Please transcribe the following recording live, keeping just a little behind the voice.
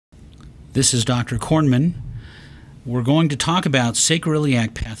This is Dr. Corenman. We're going to talk about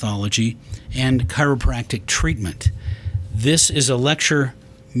sacroiliac pathology and chiropractic treatment. This is a lecture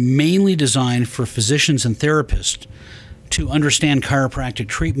mainly designed for physicians and therapists to understand chiropractic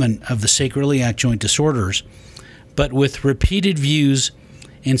treatment of the sacroiliac joint disorders, but with repeated views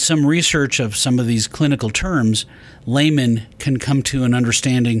and some research of some of these clinical terms, laymen can come to an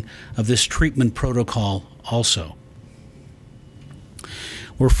understanding of this treatment protocol also.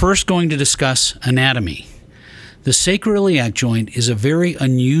 We're first going to discuss anatomy. The sacroiliac joint is a very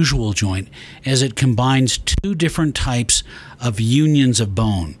unusual joint as it combines two different types of unions of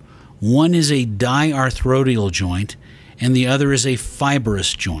bone. One is a diarthrodial joint and the other is a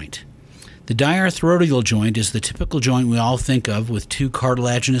fibrous joint. The diarthrodial joint is the typical joint we all think of with two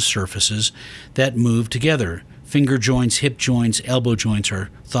cartilaginous surfaces that move together. Finger joints, hip joints, elbow joints are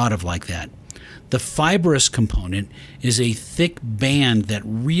thought of like that. The fibrous component is a thick band that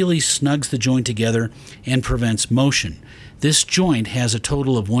really snugs the joint together and prevents motion. This joint has a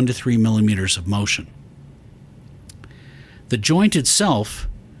total of 1 to 3 millimeters of motion. The joint itself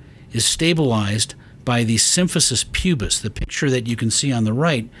is stabilized by the symphysis pubis. The picture that you can see on the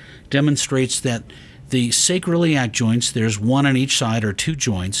right demonstrates that the sacroiliac joints, there's one on each side or two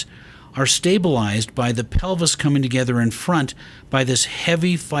joints, are stabilized by the pelvis coming together in front by this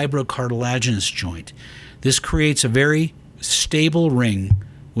heavy fibrocartilaginous joint. This creates a very stable ring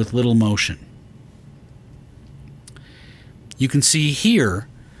with little motion. You can see here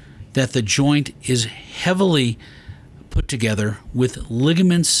that the joint is heavily put together with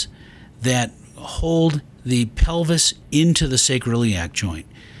ligaments that hold the pelvis into the sacroiliac joint.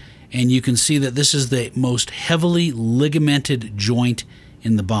 And you can see that this is the most heavily ligamented joint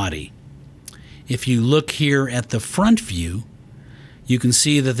in the body. If you look here at the front view, you can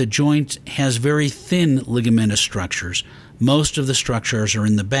see that the joint has very thin ligamentous structures. Most of the structures are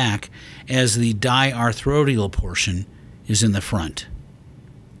in the back, as the diarthrodial portion is in the front.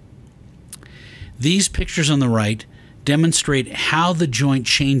 These pictures on the right demonstrate how the joint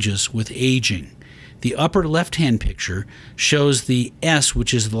changes with aging. The upper left-hand picture shows the S,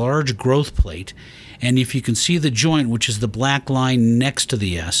 which is the large growth plate, and if you can see the joint, which is the black line next to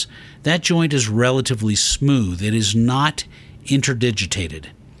the S, that joint is relatively smooth. It is not interdigitated.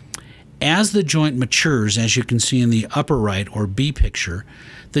 As the joint matures, as you can see in the upper right or B picture,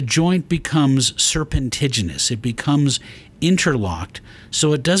 the joint becomes serpentiginous. It becomes interlocked,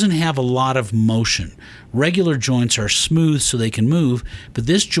 so it doesn't have a lot of motion. Regular joints are smooth so they can move, but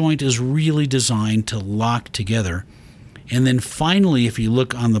this joint is really designed to lock together. And then finally, if you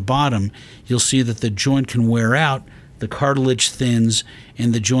look on the bottom, you'll see that the joint can wear out, the cartilage thins,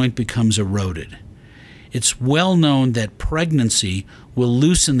 and the joint becomes eroded. It's well known that pregnancy will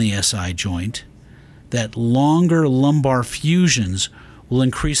loosen the SI joint, that longer lumbar fusions will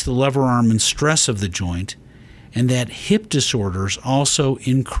increase the lever arm and stress of the joint, and that hip disorders also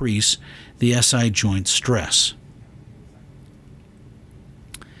increase the SI joint stress.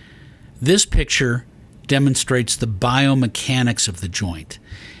 This picture demonstrates the biomechanics of the joint.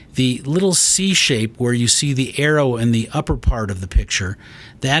 The little C shape where you see the arrow in the upper part of the picture,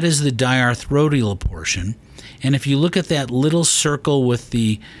 that is the diarthrodial portion. And if you look at that little circle with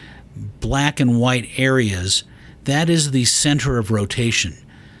the black and white areas, that is the center of rotation.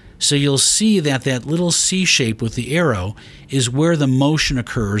 So you'll see that that little C shape with the arrow is where the motion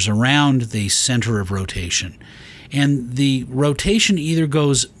occurs around the center of rotation. And the rotation either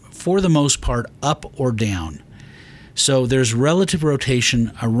goes, for the most part, up or down. So there's relative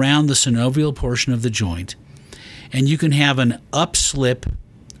rotation around the synovial portion of the joint, and you can have an up-slip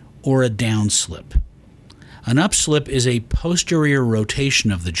or a down-slip. An up-slip is a posterior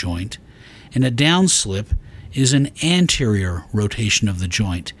rotation of the joint, and a down-slip is an anterior rotation of the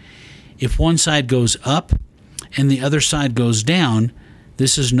joint. If one side goes up and the other side goes down,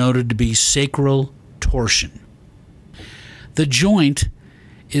 this is noted to be sacral torsion. The joint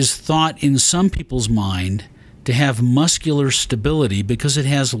is thought in some people's mind to have muscular stability because it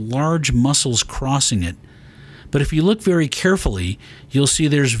has large muscles crossing it. But if you look very carefully, you'll see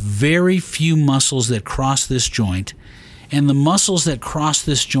there's very few muscles that cross this joint, and the muscles that cross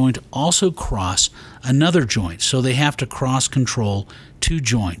this joint also cross another joint, so they have to cross-control two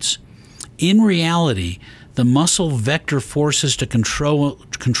joints. In reality, the muscle vector forces to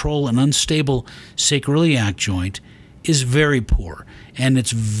control an unstable sacroiliac joint is very poor, and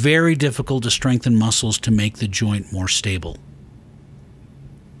it's very difficult to strengthen muscles to make the joint more stable.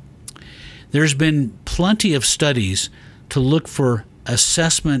 There's been plenty of studies to look for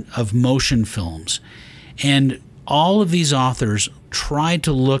assessment of motion films, and all of these authors tried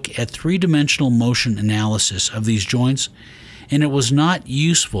to look at three-dimensional motion analysis of these joints, and it was not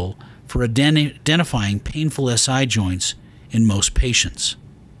useful for identifying painful SI joints in most patients.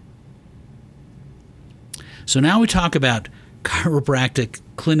 So now we talk about chiropractic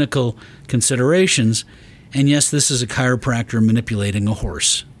clinical considerations, and yes, this is a chiropractor manipulating a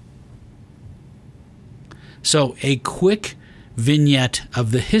horse. So a quick vignette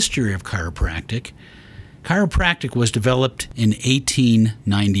of the history of chiropractic. Chiropractic was developed in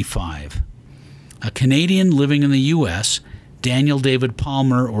 1895. A Canadian living in the U.S., Daniel David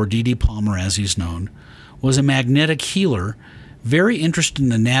Palmer, or D.D. Palmer as he's known, was a magnetic healer, very interested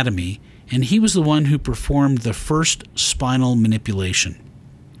in anatomy, and he was the one who performed the first spinal manipulation.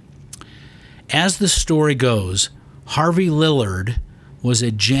 As the story goes, Harvey Lillard was a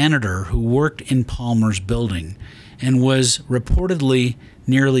janitor who worked in Palmer's building and was reportedly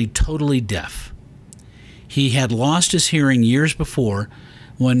nearly totally deaf. He had lost his hearing years before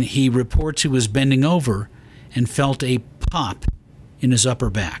when he reports he was bending over and felt a pop in his upper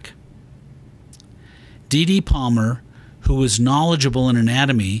back. D.D. Palmer, who was knowledgeable in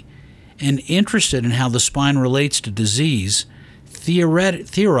anatomy and interested in how the spine relates to disease,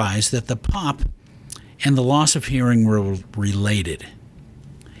 theorized that the pop and the loss of hearing were related.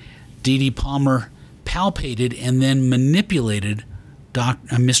 D.D. Palmer palpated and then manipulated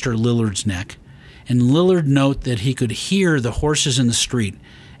Mr. Lillard's neck, and Lillard noted that he could hear the horses in the street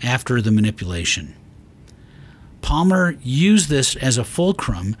after the manipulation. Palmer used this as a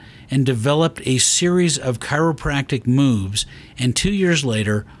fulcrum and developed a series of chiropractic moves, and 2 years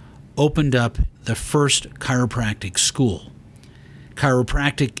later opened up the first chiropractic school.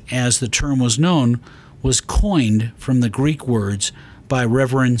 Chiropractic, as the term was known, was coined from the Greek words by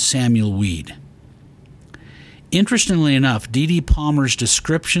Reverend Samuel Weed. Interestingly enough, D.D. Palmer's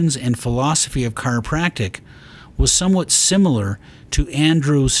descriptions and philosophy of chiropractic was somewhat similar to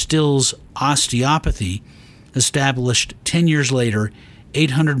Andrew Still's osteopathy, established 10 years later,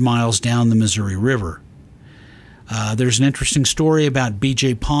 800 miles down the Missouri River. There's an interesting story about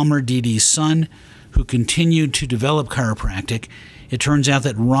B.J. Palmer, D.D.'s son, who continued to develop chiropractic. It turns out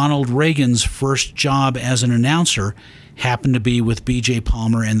that Ronald Reagan's first job as an announcer happened to be with B.J.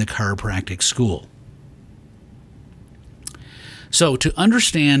 Palmer and the chiropractic school. So to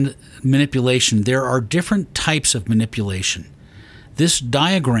understand manipulation, there are different types of manipulation. This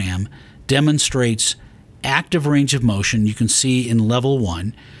diagram demonstrates active range of motion. You can see in level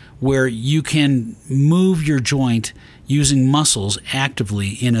 1, where you can move your joint using muscles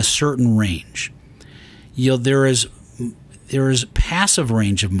actively in a certain range. There is passive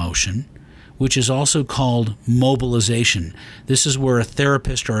range of motion, which is also called mobilization. This is where a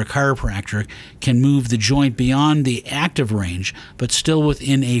therapist or a chiropractor can move the joint beyond the active range, but still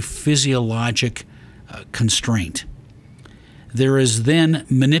within a physiologic constraint. There is then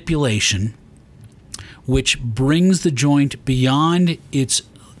manipulation, which brings the joint beyond its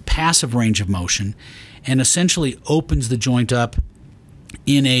passive range of motion and essentially opens the joint up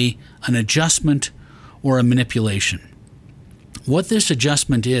in an adjustment or a manipulation. What this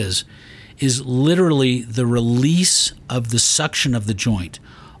adjustment is literally the release of the suction of the joint.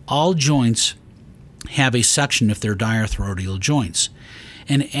 All joints have a suction if they're diarthrodial joints.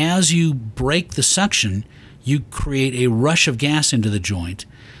 And as you break the suction, you create a rush of gas into the joint,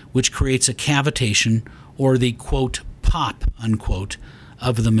 which creates a cavitation or the, quote, pop, unquote,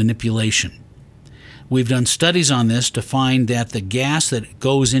 of the manipulation. We've done studies on this to find that the gas that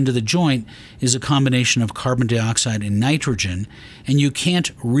goes into the joint is a combination of carbon dioxide and nitrogen, and you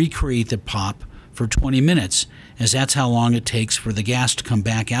can't recreate the pop for 20 minutes, as that's how long it takes for the gas to come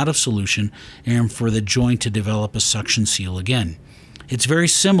back out of solution and for the joint to develop a suction seal again. It's very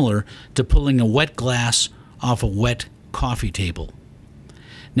similar to pulling a wet glass off a wet coffee table.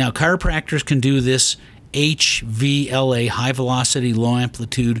 Now, chiropractors can do this HVLA, high velocity, low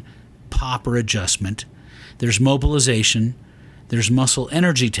amplitude pop or adjustment. There's mobilization, there's muscle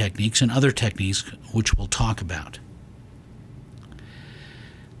energy techniques, and other techniques which we'll talk about.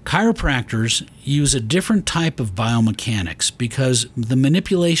 Chiropractors use a different type of biomechanics because the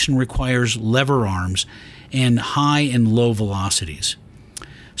manipulation requires lever arms and high and low velocities.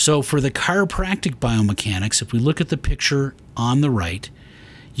 So for the chiropractic biomechanics, if we look at the picture on the right,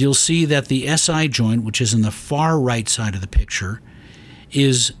 you'll see that the SI joint, which is in the far right side of the picture,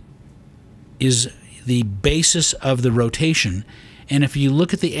 is the basis of the rotation. And if you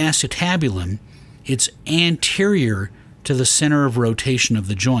look at the acetabulum, it's anterior to the center of rotation of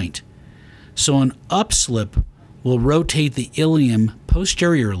the joint. So an upslip will rotate the ilium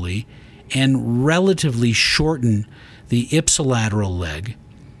posteriorly and relatively shorten the ipsilateral leg,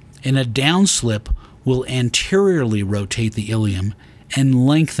 and a downslip will anteriorly rotate the ilium and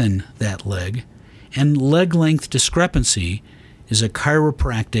lengthen that leg, and leg length discrepancy is a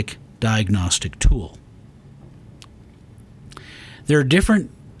chiropractic diagnostic tool. There are different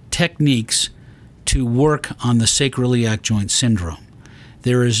techniques to work on the sacroiliac joint syndrome.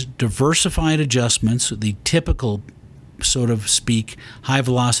 There is diversified adjustments, the typical, so to speak, high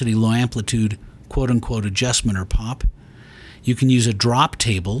velocity, low amplitude, quote-unquote adjustment or POP. You can use a drop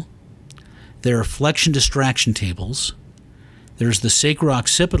table. There are flexion distraction tables. There's the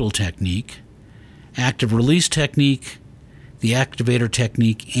sacro-occipital technique, active release technique, the activator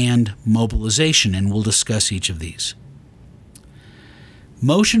technique, and mobilization, and we'll discuss each of these.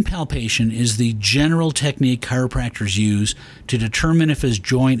 Motion palpation is the general technique chiropractors use to determine if his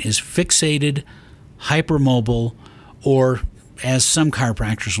joint is fixated, hypermobile, or, as some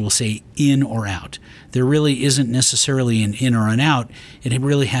chiropractors will say, in or out. There really isn't necessarily an in or an out. It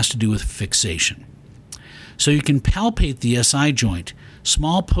really has to do with fixation. So you can palpate the SI joint.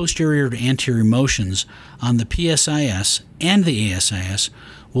 Small posterior to anterior motions on the PSIS and the ASIS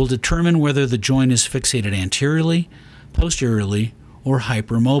will determine whether the joint is fixated anteriorly, posteriorly, or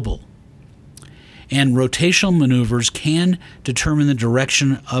hypermobile. And rotational maneuvers can determine the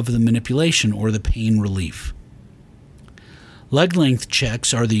direction of the manipulation or the pain relief. Leg length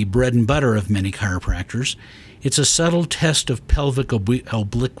checks are the bread and butter of many chiropractors. It's a subtle test of pelvic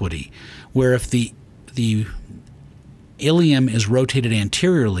obliquity, where if the ilium is rotated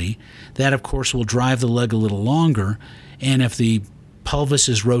anteriorly, that of course will drive the leg a little longer, and if the pelvis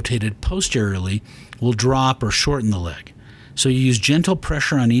is rotated posteriorly, will drop or shorten the leg. So you use gentle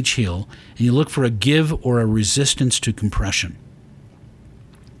pressure on each heel, and you look for a give or a resistance to compression.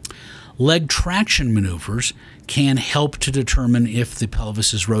 Leg traction maneuvers can help to determine if the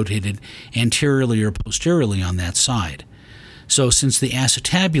pelvis is rotated anteriorly or posteriorly on that side. So since the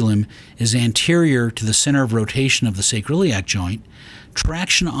acetabulum is anterior to the center of rotation of the sacroiliac joint,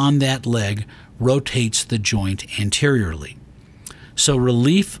 traction on that leg rotates the joint anteriorly. So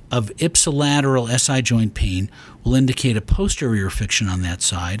relief of ipsilateral SI joint pain will indicate a posterior fixation on that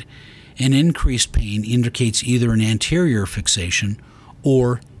side, and increased pain indicates either an anterior fixation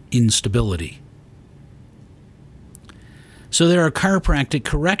or instability. So there are chiropractic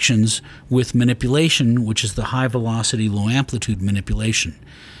corrections with manipulation, which is the high velocity, low amplitude manipulation.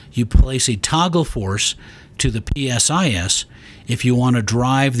 You place a toggle force to the PSIS if you want to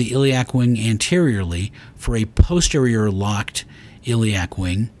drive the iliac wing anteriorly for a posterior locked iliac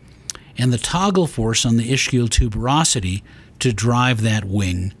wing, and the toggle force on the ischial tuberosity to drive that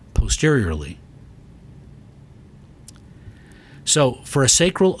wing posteriorly. So for a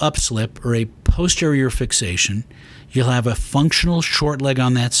sacral upslip or a posterior fixation, you'll have a functional short leg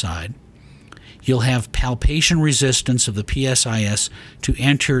on that side. You'll have palpation resistance of the PSIS to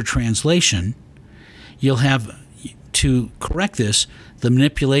anterior translation. You'll have, to correct this, the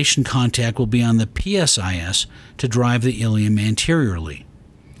manipulation contact will be on the PSIS to drive the ilium anteriorly.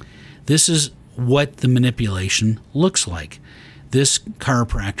 This is what the manipulation looks like. This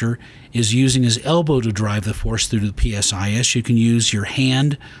chiropractor is using his elbow to drive the force through the PSIS. You can use your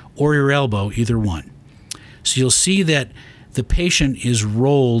hand or your elbow, either one. So you'll see that the patient is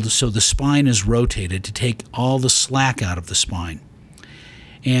rolled so the spine is rotated to take all the slack out of the spine.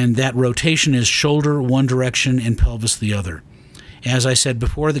 And that rotation is shoulder one direction and pelvis the other. As I said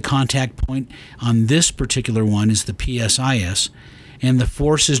before, the contact point on this particular one is the PSIS, and the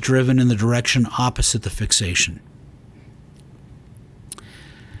force is driven in the direction opposite the fixation.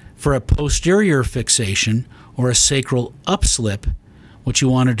 For a posterior fixation or a sacral upslip, what you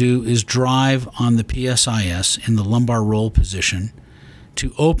want to do is drive on the PSIS in the lumbar roll position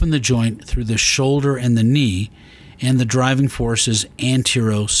to open the joint through the shoulder and the knee, and the driving force is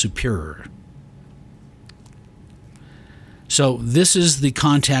antero-superior. So this is the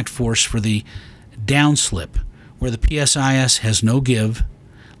contact force for the downslip, where the PSIS has no give,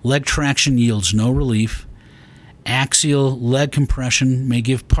 leg traction yields no relief, axial leg compression may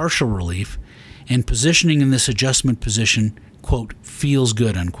give partial relief, and positioning in this adjustment position, quote, feels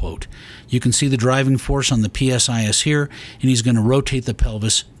good, unquote. You can see the driving force on the PSIS here, and he's going to rotate the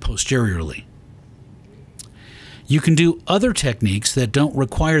pelvis posteriorly. You can do other techniques that don't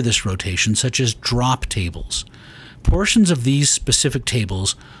require this rotation, such as drop tables. Portions of these specific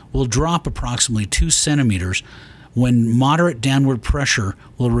tables will drop approximately 2 centimeters when moderate downward pressure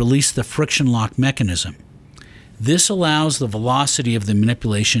will release the friction lock mechanism. This allows the velocity of the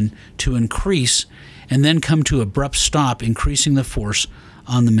manipulation to increase and then come to an abrupt stop, increasing the force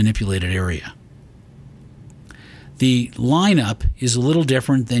on the manipulated area. The lineup is a little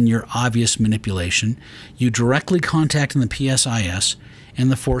different than your obvious manipulation. You directly contact in the PSIS, and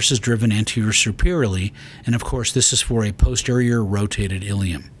the force is driven anterior superiorly, and of course this is for a posterior rotated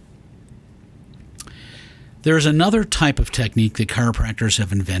ilium. There is another type of technique that chiropractors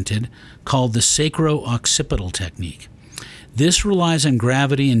have invented called the sacro-occipital technique. This relies on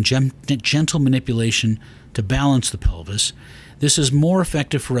gravity and gentle manipulation to balance the pelvis. This is more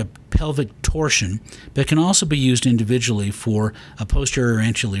effective for a pelvic torsion, but can also be used individually for a posterior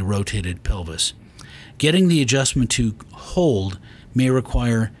anteriorly rotated pelvis. Getting the adjustment to hold may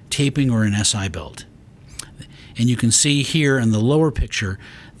require taping or an SI belt. And you can see here in the lower picture,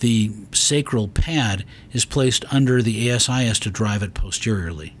 the sacral pad is placed under the ASIS to drive it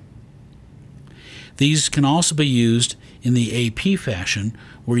posteriorly. These can also be used in the AP fashion,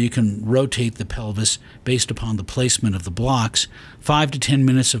 where you can rotate the pelvis based upon the placement of the blocks. 5 to 10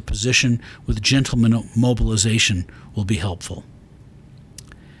 minutes of position with gentle mobilization will be helpful.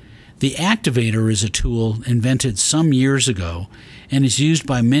 The activator is a tool invented some years ago and is used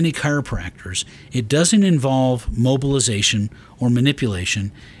by many chiropractors. It doesn't involve mobilization or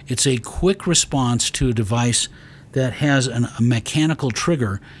manipulation. It's a quick response to a device that has a mechanical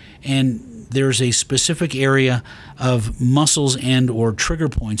trigger, and there's a specific area of muscles and or trigger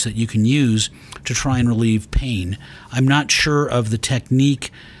points that you can use to try and relieve pain. I'm not sure of the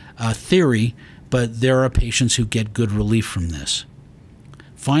technique theory, but there are patients who get good relief from this.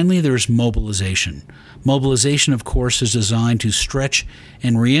 Finally, there's mobilization. Mobilization, of course, is designed to stretch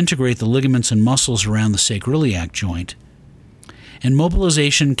and reintegrate the ligaments and muscles around the sacroiliac joint. And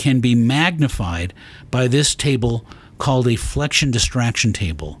mobilization can be magnified by this table called a flexion distraction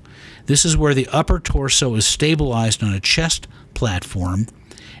table. This is where the upper torso is stabilized on a chest platform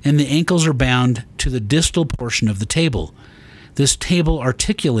and the ankles are bound to the distal portion of the table. This table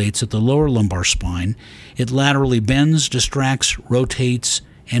articulates at the lower lumbar spine. It laterally bends, distracts, rotates,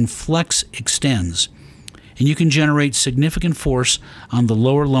 and flex extends. And you can generate significant force on the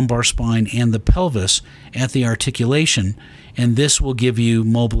lower lumbar spine and the pelvis at the articulation, and this will give you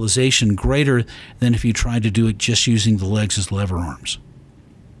mobilization greater than if you tried to do it just using the legs as lever arms.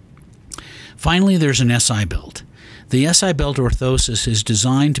 Finally, there's an SI belt. The SI belt orthosis is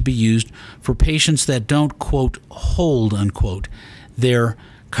designed to be used for patients that don't, quote, hold, unquote, their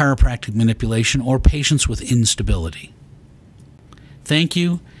chiropractic manipulation, or patients with instability. Thank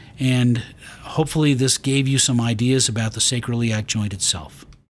you, and hopefully this gave you some ideas about the sacroiliac joint itself.